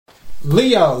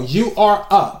Leo, you are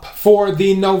up for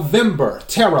the November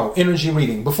Tarot Energy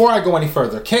Reading. Before I go any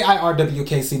further,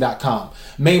 KIRWKC.com,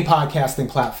 main podcasting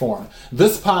platform.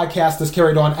 This podcast is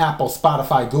carried on Apple,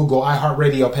 Spotify, Google,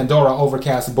 iHeartRadio, Pandora,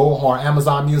 Overcast, Bullhorn,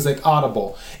 Amazon Music,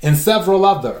 Audible, and several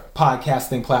other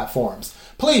podcasting platforms.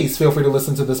 Please feel free to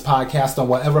listen to this podcast on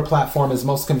whatever platform is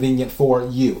most convenient for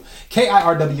you.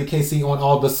 KIRWKC on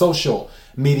all the social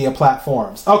media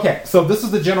platforms. Okay, so this is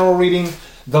the general reading.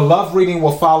 The love reading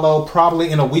will follow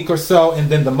probably in a week or so, and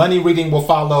then the money reading will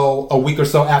follow a week or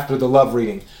so after the love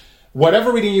reading.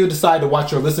 Whatever reading you decide to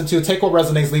watch or listen to, take what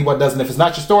resonates, leave what doesn't. If it's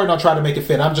not your story, don't try to make it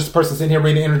fit. I'm just a person sitting here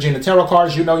reading energy and the tarot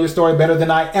cards. You know your story better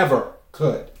than I ever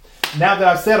could. Now that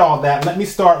I've said all that, let me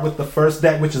start with the first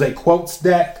deck, which is a quotes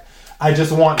deck. I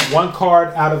just want one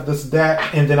card out of this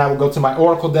deck, and then I will go to my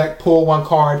oracle deck, pull one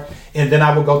card, and then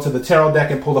I will go to the tarot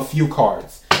deck and pull a few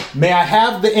cards. May I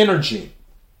have the energy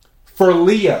for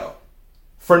Leo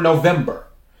for November?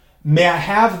 May I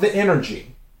have the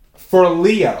energy for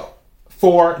Leo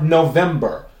for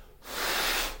November?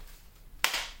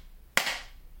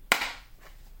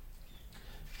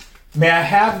 May I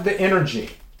have the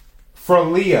energy for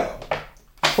Leo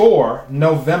for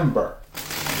November?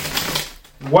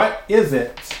 What is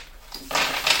it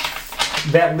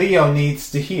that Leo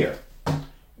needs to hear?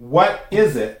 What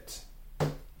is it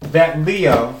that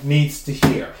Leo needs to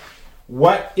hear?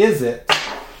 What is it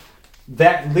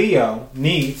that Leo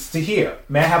needs to hear?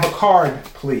 May I have a card,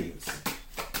 please?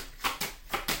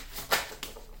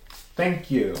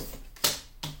 Thank you.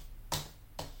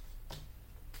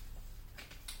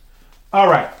 All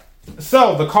right.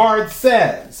 So the card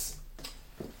says,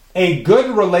 a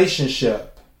good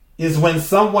relationship is when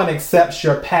someone accepts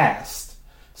your past,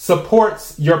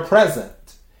 supports your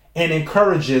present, and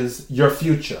encourages your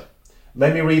future.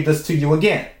 Let me read this to you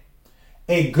again.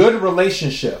 A good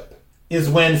relationship is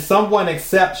when someone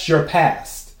accepts your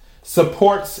past,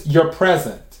 supports your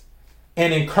present,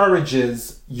 and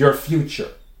encourages your future.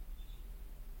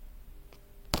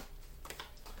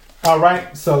 All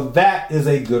right, so that is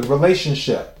a good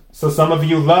relationship. So some of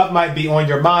you, love might be on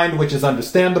your mind, which is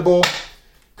understandable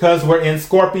because we're in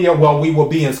Scorpio. Well, we will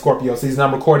be in Scorpio season.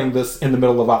 I'm recording this in the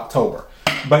middle of October.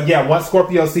 But yeah, once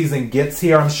Scorpio season gets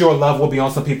here, I'm sure love will be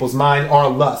on some people's mind, or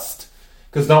lust.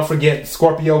 Because don't forget,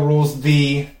 Scorpio rules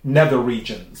the nether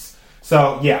regions.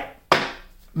 So yeah.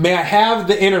 May I have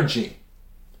the energy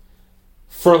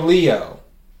for Leo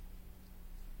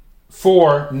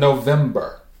for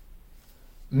November?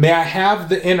 May I have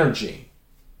the energy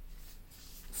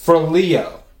for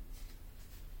Leo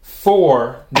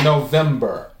for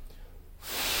November?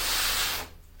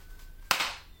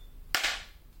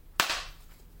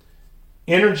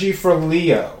 Energy for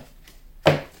Leo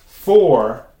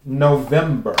for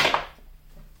November.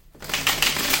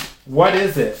 What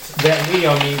is it that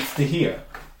Leo needs to hear?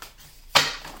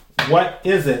 What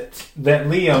is it that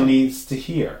Leo needs to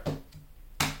hear?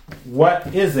 What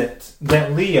is it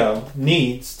that Leo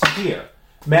needs to hear?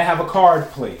 May I have a card,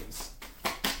 please?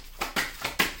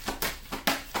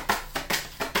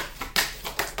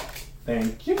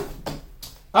 Thank you.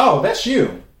 Oh, that's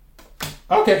you.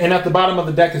 Okay, and at the bottom of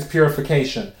the deck is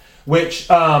purification, which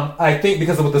I think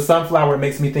because of the sunflower, it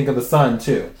makes me think of the sun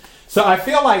too. So I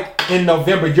feel like in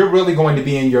November, you're really going to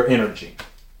be in your energy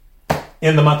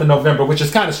in the month of November, which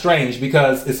is kind of strange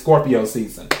because it's Scorpio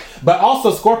season. But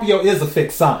also Scorpio is a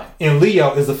fixed sign, and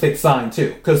Leo is a fixed sign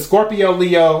too, because Scorpio,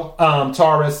 Leo,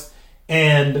 Taurus,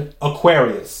 and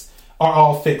Aquarius are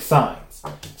all fixed signs.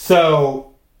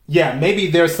 So yeah,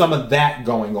 maybe there's some of that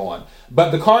going on.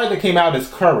 But the card that came out is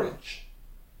courage.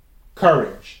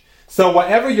 Courage. So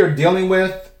whatever you're dealing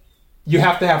with, you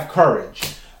have to have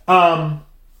courage. Also,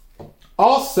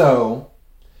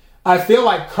 I feel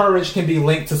like courage can be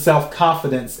linked to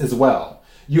self-confidence as well.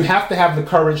 You have to have the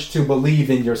courage to believe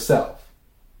in yourself.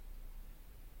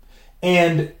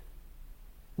 And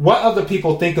what other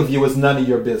people think of you is none of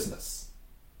your business.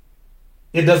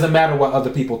 It doesn't matter what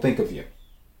other people think of you.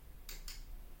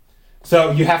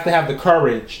 So you have to have the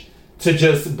courage to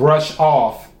just brush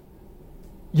off,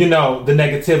 you know, the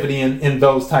negativity in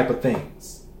those type of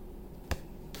things.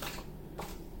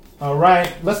 All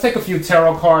right, let's take a few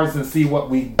tarot cards and see what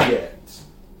we get.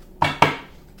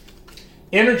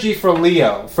 Energy for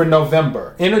Leo for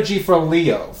November. Energy for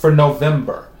Leo for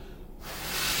November.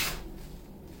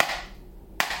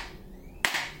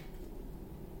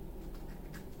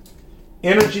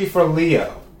 Energy for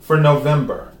Leo for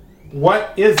November.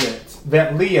 What is it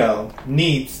that Leo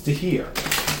needs to hear?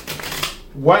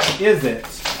 What is it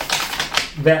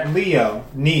that Leo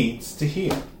needs to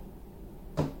hear?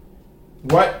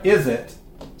 What is it,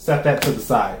 set that to the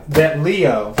side, that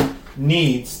Leo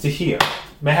needs to hear?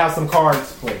 May I have some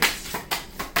cards, please?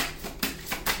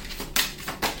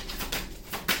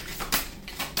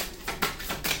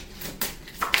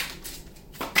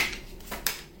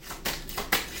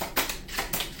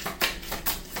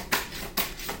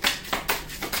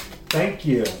 Thank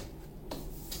you.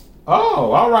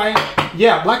 Oh, all right.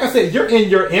 Yeah, like I said, you're in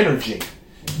your energy.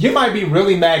 You might be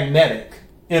really magnetic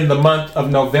in the month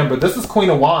of November. This is Queen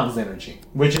of Wands energy,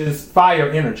 which is fire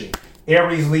energy.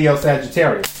 Aries, Leo,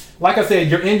 Sagittarius. Like I said,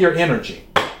 you're in your energy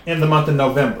in the month of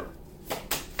November.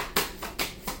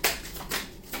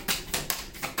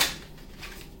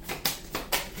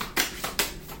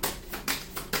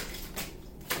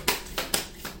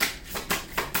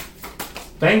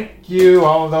 Thank you.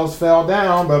 All of those fell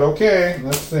down, but okay.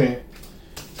 Let's see.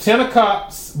 Ten of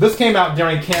Cups. This came out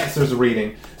during Cancer's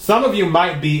reading. Some of you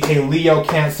might be a Leo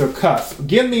Cancer cusp.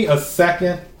 Give me a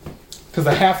second because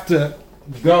I have to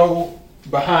go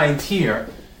behind here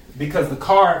because the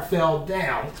card fell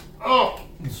down. Oh,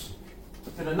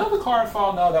 did another card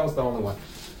fall? No, that was the only one.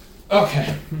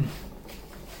 Okay.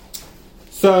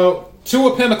 So, Two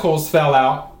of Pentacles fell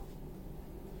out.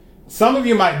 Some of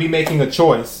you might be making a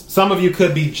choice. Some of you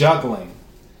could be juggling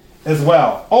as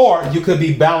well. Or you could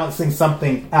be balancing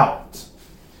something out,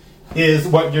 is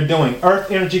what you're doing.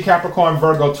 Earth energy, Capricorn,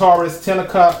 Virgo, Taurus. Ten of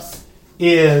Cups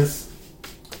is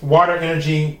water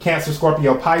energy, Cancer,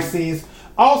 Scorpio, Pisces.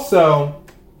 Also,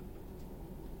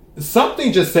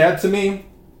 something just said to me,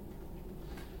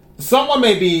 someone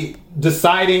may be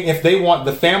deciding if they want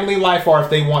the family life or if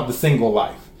they want the single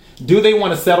life. Do they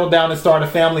want to settle down and start a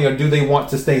family or do they want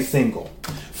to stay single?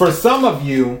 For some of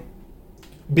you,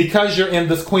 because you're in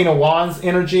this Queen of Wands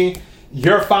energy,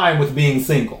 you're fine with being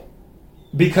single.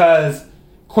 Because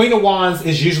Queen of Wands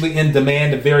is usually in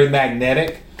demand and very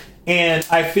magnetic. And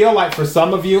I feel like for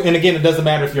some of you, and again, it doesn't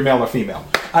matter if you're male or female.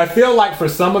 I feel like for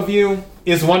some of you,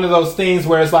 it's one of those things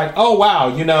where it's like, oh wow,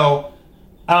 you know,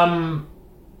 I'm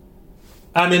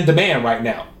in demand right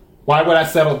now. Why would I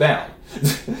settle down?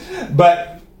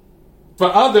 But for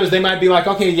others, they might be like,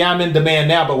 okay, yeah, I'm in demand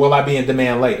now, but will I be in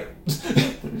demand later?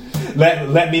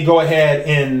 let me go ahead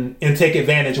and take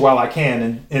advantage while I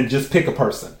can and just pick a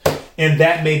person. And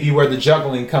that may be where the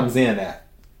juggling comes in at.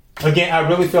 Again, I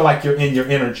really feel like you're in your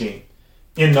energy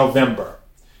in November.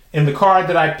 And the card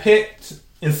that I picked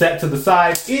and set to the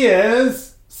side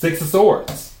is Six of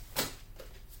Swords.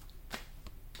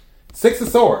 Six of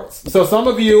Swords. So some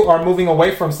of you are moving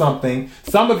away from something.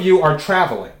 Some of you are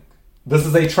traveling. This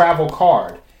is a travel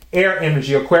card. Air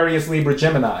energy, Aquarius, Libra,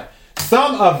 Gemini.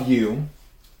 Some of you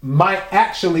might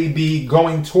actually be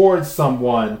going towards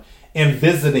someone and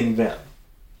visiting them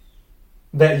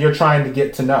that you're trying to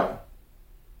get to know.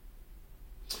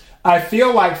 I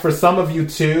feel like for some of you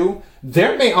too,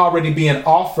 there may already be an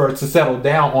offer to settle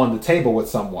down on the table with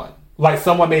someone. Like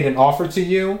someone made an offer to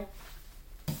you,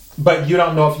 but you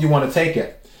don't know if you want to take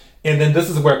it. And then this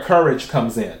is where courage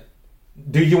comes in.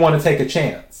 Do you want to take a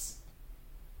chance?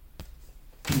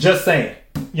 Just saying,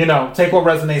 you know, take what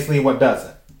resonates, leave what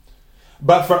doesn't.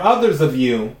 But for others of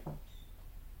you,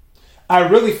 I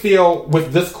really feel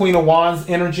with this Queen of Wands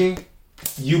energy,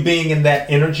 you being in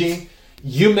that energy,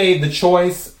 you made the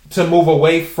choice to move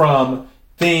away from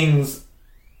things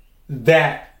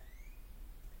that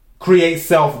create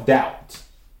self-doubt.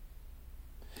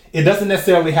 It doesn't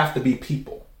necessarily have to be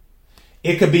people.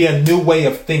 It could be a new way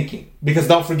of thinking. Because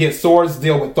don't forget, swords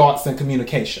deal with thoughts and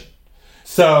communication.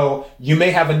 So you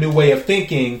may have a new way of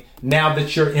thinking now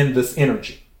that you're in this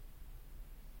energy.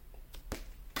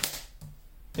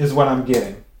 Is what I'm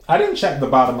getting. I didn't check the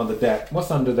bottom of the deck.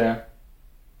 What's under there?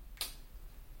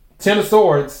 Ten of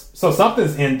Swords. So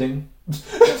something's ending.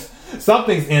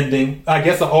 Something's ending. I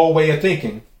guess an old way of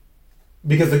thinking.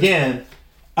 Because again,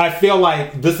 I feel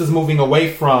like this is moving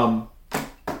away from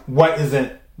what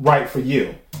isn't right for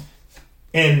you.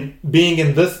 And being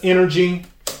in this energy,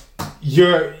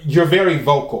 you're very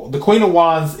vocal. The Queen of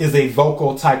Wands is a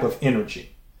vocal type of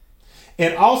energy.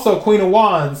 And also Queen of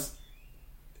Wands,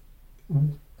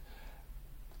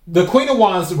 the Queen of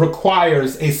Wands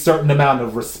requires a certain amount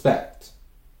of respect.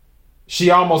 She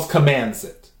almost commands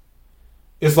it.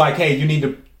 It's like, hey, you need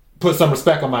to put some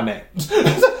respect on my name.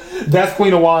 That's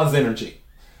Queen of Wands energy.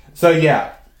 So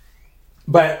yeah.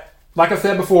 But like I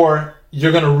said before,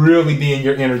 you're going to really be in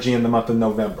your energy in the month of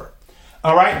November.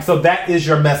 All right, so that is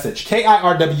your message.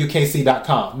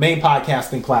 KIRWKC.com, main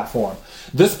podcasting platform.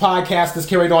 This podcast is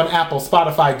carried on Apple,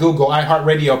 Spotify, Google,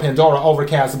 iHeartRadio, Pandora,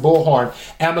 Overcast, Bullhorn,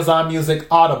 Amazon Music,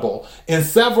 Audible, and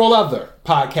several other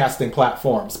podcasting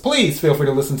platforms. Please feel free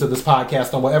to listen to this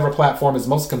podcast on whatever platform is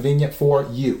most convenient for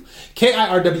you.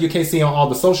 KIRWKC on all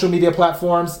the social media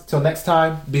platforms. Till next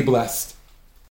time, be blessed.